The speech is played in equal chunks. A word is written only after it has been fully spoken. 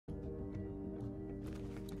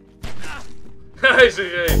Hij is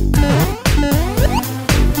er een.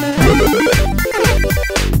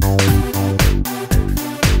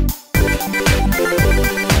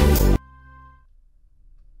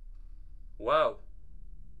 Wow.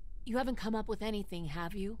 You haven't come up with anything,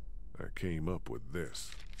 have you? I came up with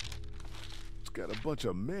this. It's got a bunch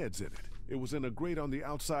of meds in it. It was in a grate on the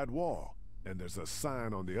outside wall. And there's a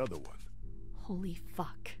sign on the other one. Holy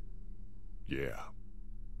fuck. Yeah.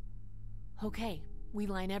 Okay, we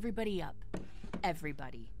line everybody up.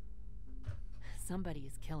 Everybody. Somebody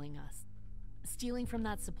is killing us. Stealing from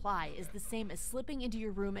that supply is the same as slipping into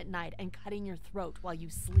your room at night and cutting your throat while you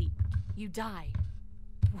sleep. You die.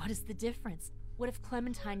 What is the difference? What if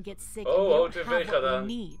Clementine gets sick and we don't have what we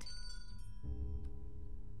need?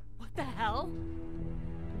 What the hell?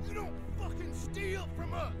 You don't fucking steal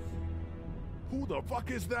from us! Who the fuck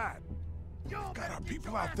is that? Y'all got our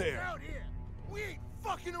people out there. Out here. We ain't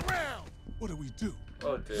fucking around. What do we do?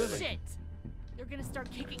 Oh, damn. Shit! They're gonna start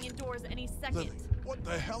kicking indoors any second. Lily, what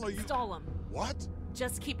the hell are you? Stall him. What?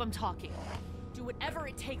 Just keep him talking. Do whatever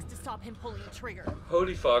it takes to stop him pulling the trigger.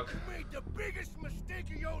 Holy fuck. You made the biggest mistake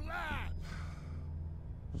of your life.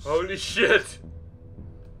 Holy shit.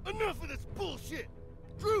 Enough of this bullshit.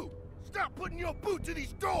 Drew, stop putting your boot to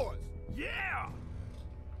these doors. Yeah.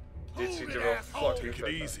 Dit ziet er wel fucking Take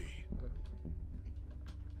it easy.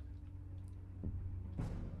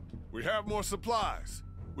 We have more supplies.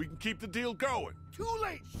 We can keep the deal going. Too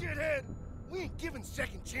late, shithead. We ain't giving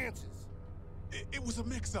second chances. It was a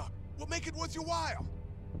mix-up. We'll make it worth your while.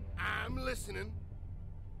 I'm listening.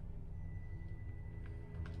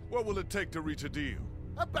 What will it take to reach a deal?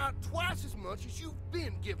 About twice as much as you've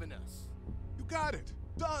been giving us. You got it.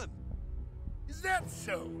 Done. Is that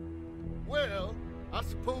so? Well, I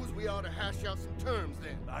suppose we ought to hash out some terms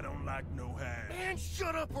then. I don't like no hash. Man,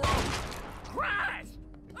 shut up or I'll... Christ!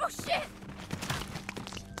 Oh shit!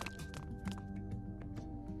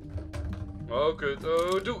 Oh, kut.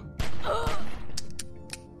 Oh, doe.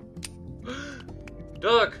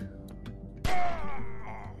 Duck.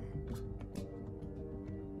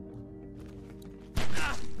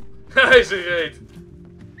 Hij is er reet.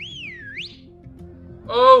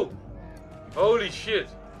 Oh! Holy shit.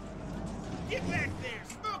 Get back there!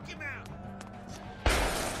 Smoke him out!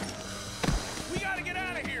 We gotta get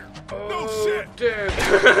out of here! Oh, No shit.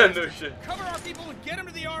 Damn. No shit. Cover our people and get them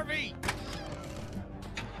to the RV!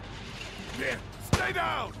 Yeah, stay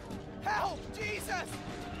down. Help! Jesus!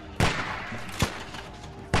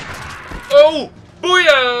 Oh!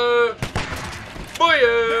 Booyah!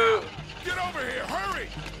 Booyah! Get over here, hurry.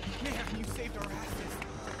 Man, you saved our asses.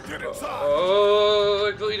 Get inside. Oh,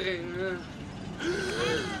 ik wil iedereen.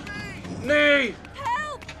 Nee!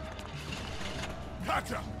 Help!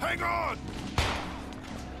 Gotcha. Hang on.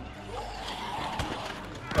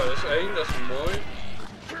 Oh, dat is één, dat is mooi.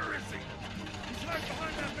 Where is he? He's right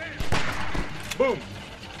behind that van. Boom!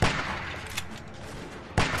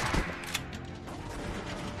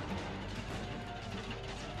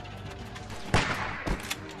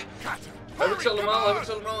 Gotcha. Heb ik ze Hurry, allemaal? come Heb ik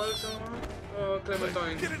ze on. allemaal? Heb ik ze allemaal? Oh,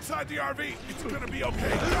 Clementine. Get inside the RV. It's gonna be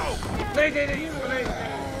okay. Go. Nee, nee, nee, nee.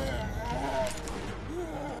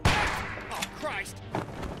 Oh, Christ!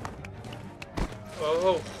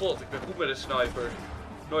 Oh god, ik ben goed met een sniper.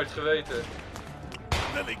 Nooit geweten.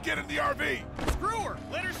 Lily, get in the RV. Screw her!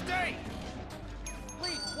 Let her stay!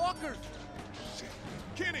 Please, walkers! Shit.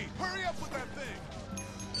 Kenny, hurry up with that thing.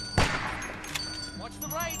 Watch the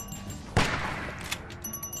right!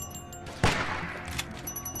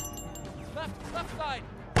 Left side!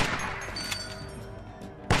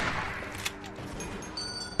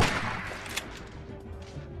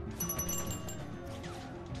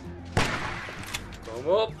 Kom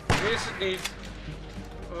op, is het niet.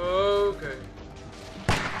 Oké.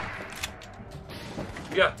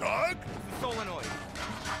 Ja. Doug? Solenoid.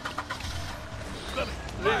 Lily,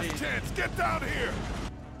 Lily. last chance. Get down here.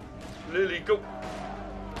 Lily, kom.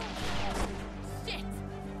 Shit!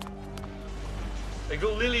 Ik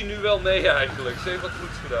wil Lily nu wel mee eigenlijk. Ze heeft wat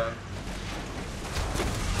goeds gedaan.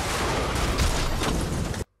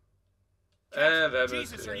 En we hebben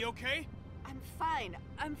Jesus, het. are you okay? I'm fine.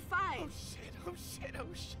 I'm fine. Oh shit, oh shit,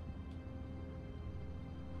 oh shit.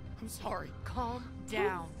 I'm sorry. Calm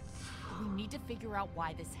down. We need to figure out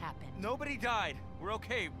why this happened. Nobody died. We're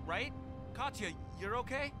okay, right? Katya, you're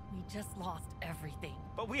okay? We just lost everything.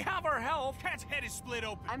 But we have our health. Cat's head is split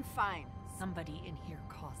open. I'm fine. Somebody in here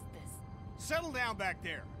caused this. Settle down back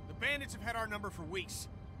there. The bandits have had our number for weeks.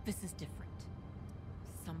 This is different.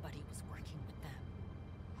 Somebody was working with them.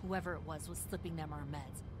 Whoever it was slipping them our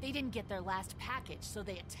meds. They didn't get their last package, so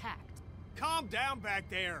they attacked. Calm down back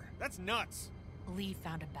there. That's nuts. Lee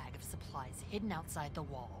found a bag of supplies hidden outside the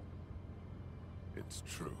wall. It's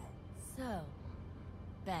true. So,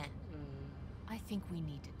 Ben, I think we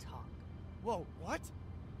need to talk. Whoa, what?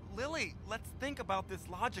 Lily, let's think about this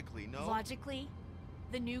logically, no? Logically?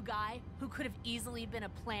 The new guy, who could have easily been a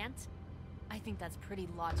plant? I think that's pretty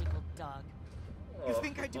logical, Doug. You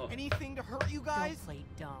think I'd do anything to hurt you guys? Don't play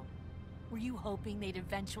dumb. Were you hoping they'd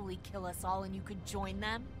eventually kill us all and you could join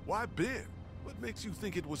them? Why Ben? What makes you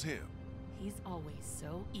think it was him? He's always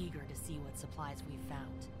so eager to see what supplies we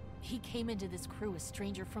found. He came into this crew a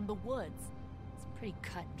stranger from the woods. It's pretty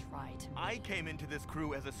cut and dry to me. I came into this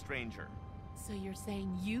crew as a stranger. So you're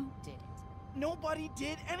saying you did it? Nobody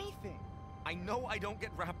did anything. I know I don't get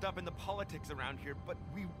wrapped up in the politics around here, but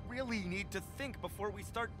we really need to think before we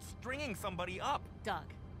start stringing somebody up. Doug,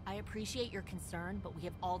 I appreciate your concern, but we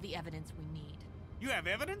have all the evidence we need. You have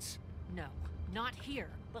evidence? No, not here,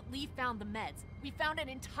 but Lee found the meds. We found an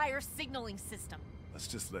entire signaling system. Let's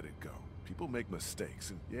just let it go. People make mistakes,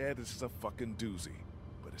 and yeah, this is a fucking doozy.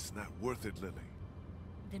 But it's not worth it, Lily.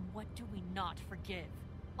 Then what do we not forgive?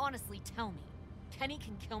 Honestly, tell me. Kenny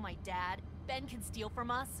can kill my dad, Ben can steal from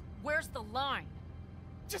us. Where's the line?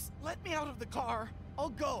 Just let me out of the car. I'll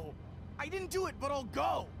go. I didn't do it, but I'll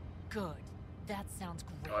go. Good. That sounds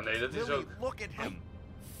great. Oh nee, dat is Lily, ook... look at him.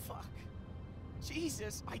 Fuck.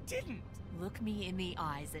 Jesus, I didn't. Look me in the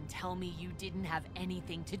eyes and tell me you didn't have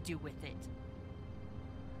anything to do with it.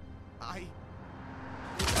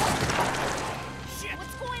 Shit!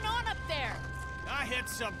 What's going on up there? I hit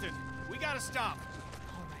something. We gotta stop.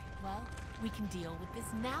 All right, well, we can deal with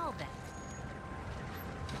this now then.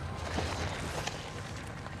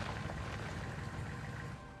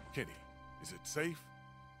 Kenny, is it safe?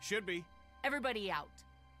 Should be. Everybody out.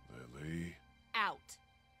 Lily... Out.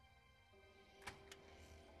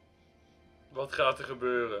 Wat gaat er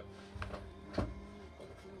gebeuren?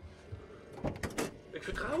 Ik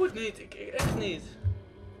vertrouw het niet. Ik echt niet.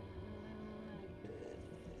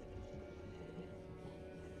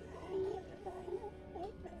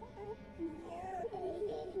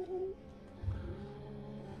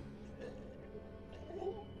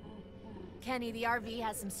 Kenny, the RV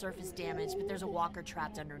has some surface damage, but there's a walker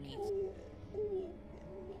trapped underneath.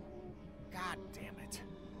 God damn it.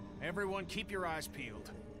 Everyone keep your eyes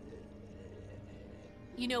peeled.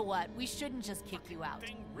 You know what? We shouldn't just kick you out.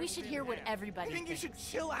 We should hear what I everybody think you thinks.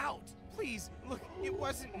 should chill out. Please, look, it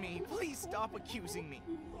wasn't me. Please stop accusing me.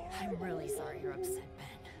 I'm really sorry you're upset,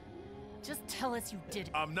 Ben. Just tell us you did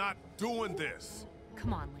it. I'm not doing this!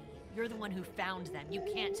 Come on, Lee. You're the one who found them. You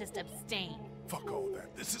can't just abstain. Fuck all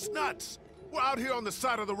that. This is nuts! We're out here on the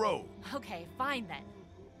side of the road. Okay, fine then.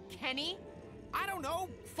 Kenny? I don't know.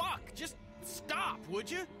 Fuck. Just stop,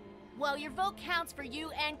 would you? Well, your vote counts for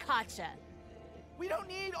you and Katja. We don't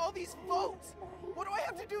need all these votes. What do I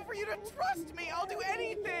have to do for you to trust me? I'll do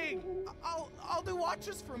anything. I'll do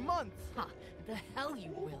watches for months. Huh, the hell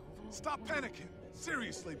you will. Stop panicking.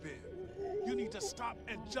 Seriously, Ben. You need to stop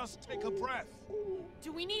and just take a breath.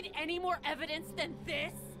 Do we need any more evidence than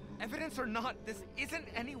this? Evidence or not, this isn't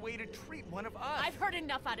any way to treat one of us. I've heard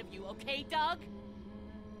enough out of you, okay, Doug?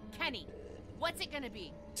 Kenny, what's it gonna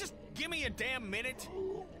be? Just give me a damn minute.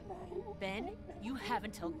 Ben, you have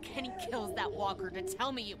until Kenny kills that walker to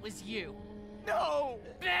tell me it was you. No!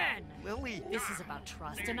 Ben! Lily. This is about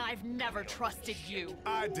trust, and I've never trusted you.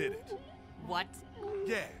 I did it. What?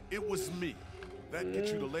 Yeah, it was me. That get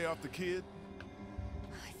you to lay off the kid?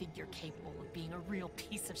 I think you're capable of being a real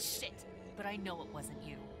piece of shit, but I know it wasn't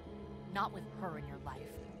you. Not with her in your life.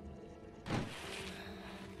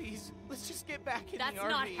 Please, let's just get back in That's the RV.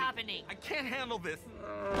 not happening. I can't handle this.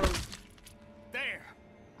 There.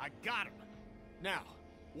 I got him. Now,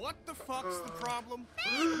 what the fuck's the problem?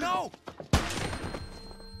 No!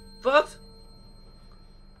 Wat?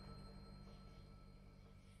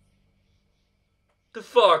 The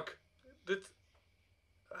fuck? Dit...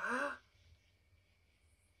 Ah?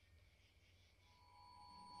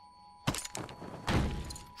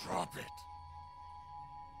 Drop it.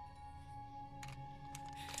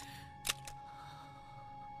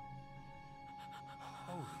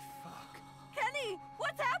 Holy fuck. Kenny,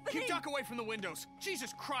 what's happening? You duck away from the windows.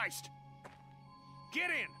 Jesus Christ. Get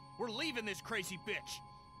in. We're leaving this crazy bitch.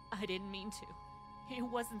 I didn't mean to. It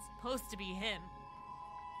wasn't supposed to be him.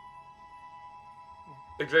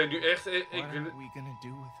 Ik weet nu echt... What Ik are weet... we gonna do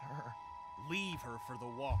with her? Leave her for the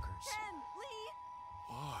walkers.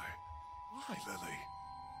 Why? Why, Lily?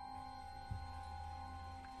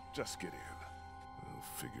 Just get in. We'll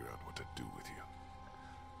figure out what to do with you.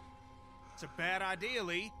 It's a bad idea,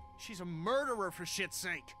 Lee. She's a murderer, for shit's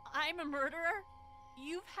sake. I'm a murderer?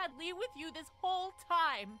 You've had Lee with you this whole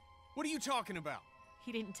time. What are you talking about?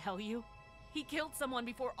 He didn't tell you. He killed someone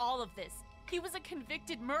before all of this. He was a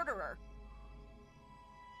convicted murderer.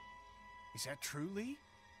 Is that true, Lee?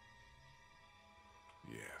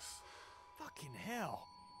 Yes. Fucking hell.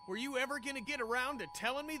 Were you ever gonna get around to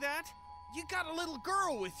telling me that? You got a little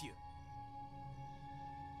girl with you.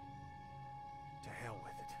 To hell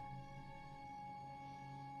with it.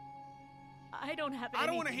 I don't have I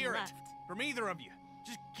don't want to anything hear left. it from either of you.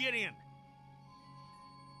 Just get in.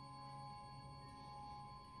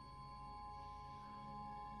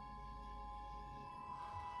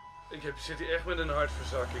 Zit hier echt met een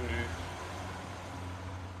hartverzakking nu.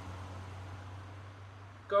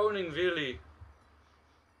 Koning Willy.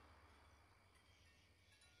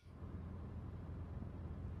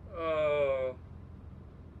 Oh.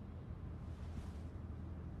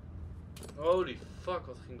 Holy fuck,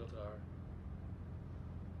 wat ging dat raar.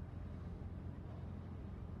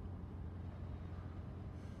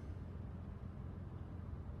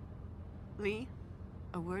 Lee,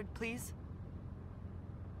 a word, please?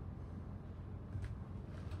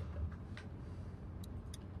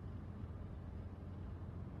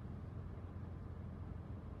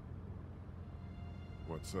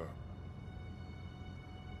 What's up?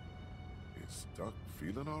 Is Duck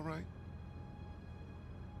feeling all right?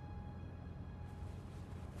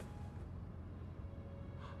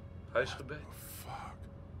 Hij is gebed. Oh, fuck.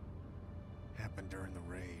 Happened during the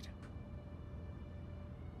raid.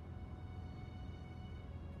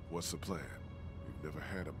 What's the plan? We've never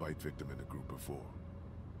had a bite victim in the group before.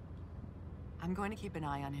 I'm going to keep an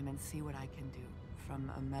eye on him and see what I can do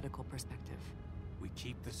from a medical perspective. We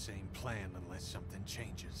keep the same plan unless something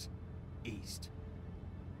changes. East.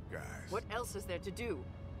 Guys. What else is there to do?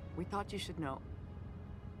 We thought you should know.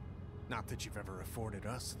 Not that you've ever afforded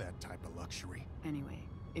us that type of luxury. Anyway,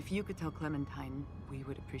 if you could tell Clementine, we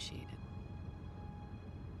would appreciate it.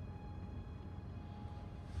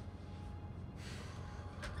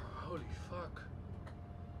 Holy fuck.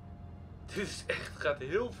 Dit is echt, gaat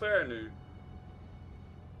heel ver nu.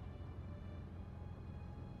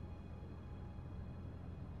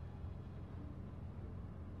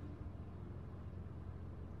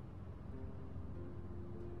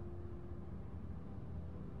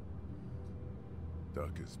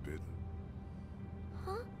 Duck is bitten.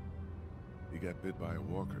 Huh? He got bit by a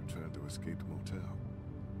walker trying to escape the motel.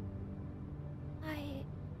 I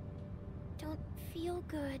don't feel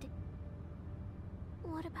good.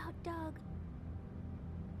 What about Doug?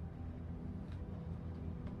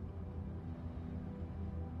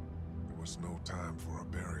 There was no time for a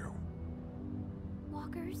burial.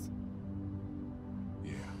 Walkers?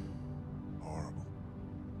 Yeah. Horrible.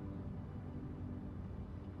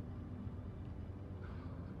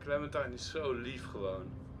 Clementine is zo lief gewoon.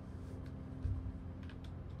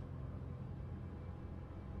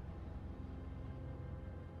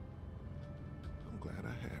 I'm glad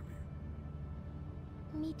I have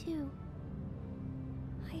you. Me too.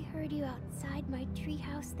 I heard you outside my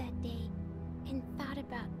treehouse that day and thought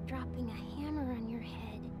about dropping a hammer on your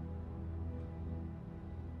head.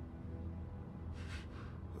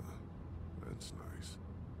 That's nice.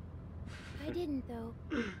 I didn't though.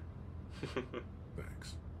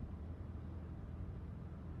 Thanks.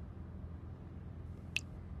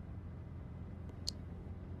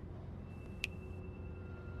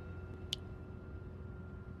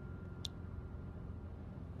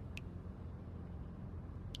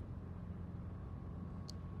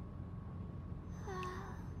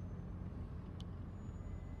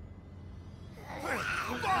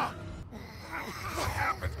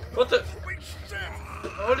 What the?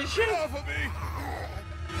 Holy shit!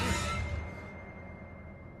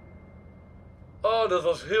 Oh, dat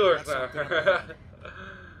was heel erg naar.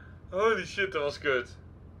 Holy shit, dat was kut.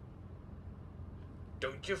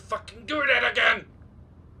 Don't you fucking do that again!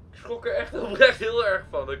 Ik schrok er echt oprecht heel erg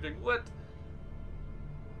van. Ik denk, what?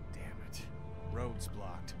 Damn it. Road's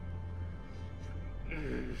blocked.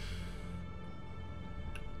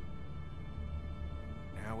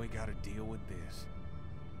 Now we gotta deal with this.